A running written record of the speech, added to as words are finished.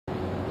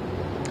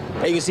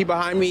As you can see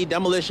behind me,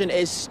 demolition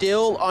is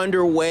still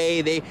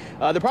underway. The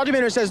project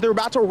manager says they're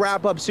about to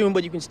wrap up soon,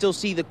 but you can still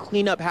see the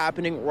cleanup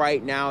happening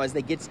right now as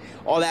they get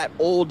all that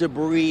old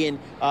debris and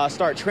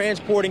start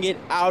transporting it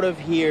out of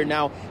here.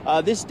 Now,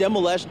 this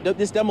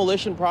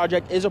demolition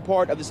project is a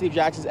part of the City of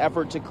Jackson's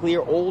effort to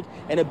clear old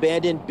and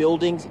abandoned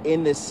buildings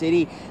in the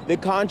city. The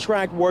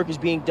contract work is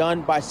being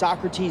done by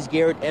Socrates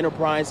Garrett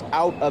Enterprise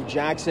out of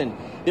Jackson.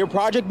 Their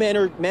project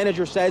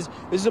manager says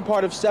this is a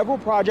part of several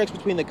projects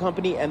between the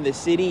company and the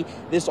city.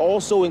 This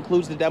also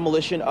includes the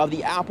demolition of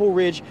the Apple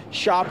Ridge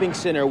Shopping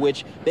Center,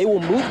 which they will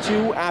move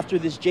to after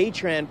this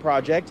JTRAN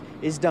project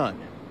is done.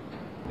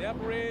 The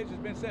Apple Ridge has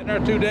been sitting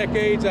there 2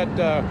 decades at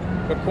the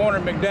corner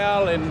of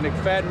McDowell and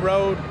McFadden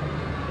Road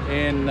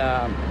and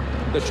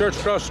the church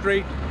across the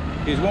street.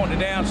 He's wanting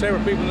it down.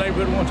 Several people in the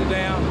neighborhood want it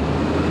down.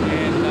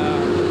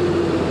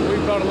 And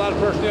we've brought a lot of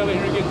personnel in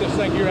here to get this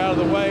thing here out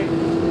of the way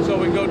so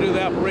we can go do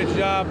the Apple Ridge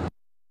job.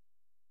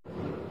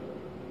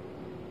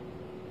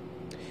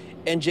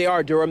 And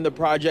J.R. Durham, the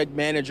project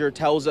manager,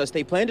 tells us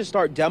they plan to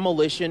start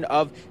demolition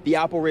of the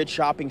Apple Ridge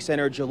Shopping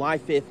Center July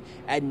 5th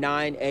at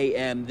 9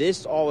 a.m.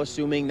 This all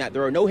assuming that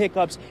there are no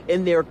hiccups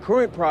in their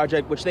current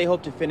project, which they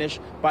hope to finish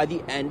by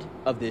the end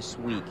of this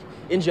week.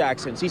 In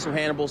Jackson, Cecil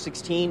Hannibal,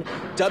 16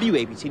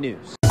 WAPT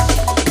News.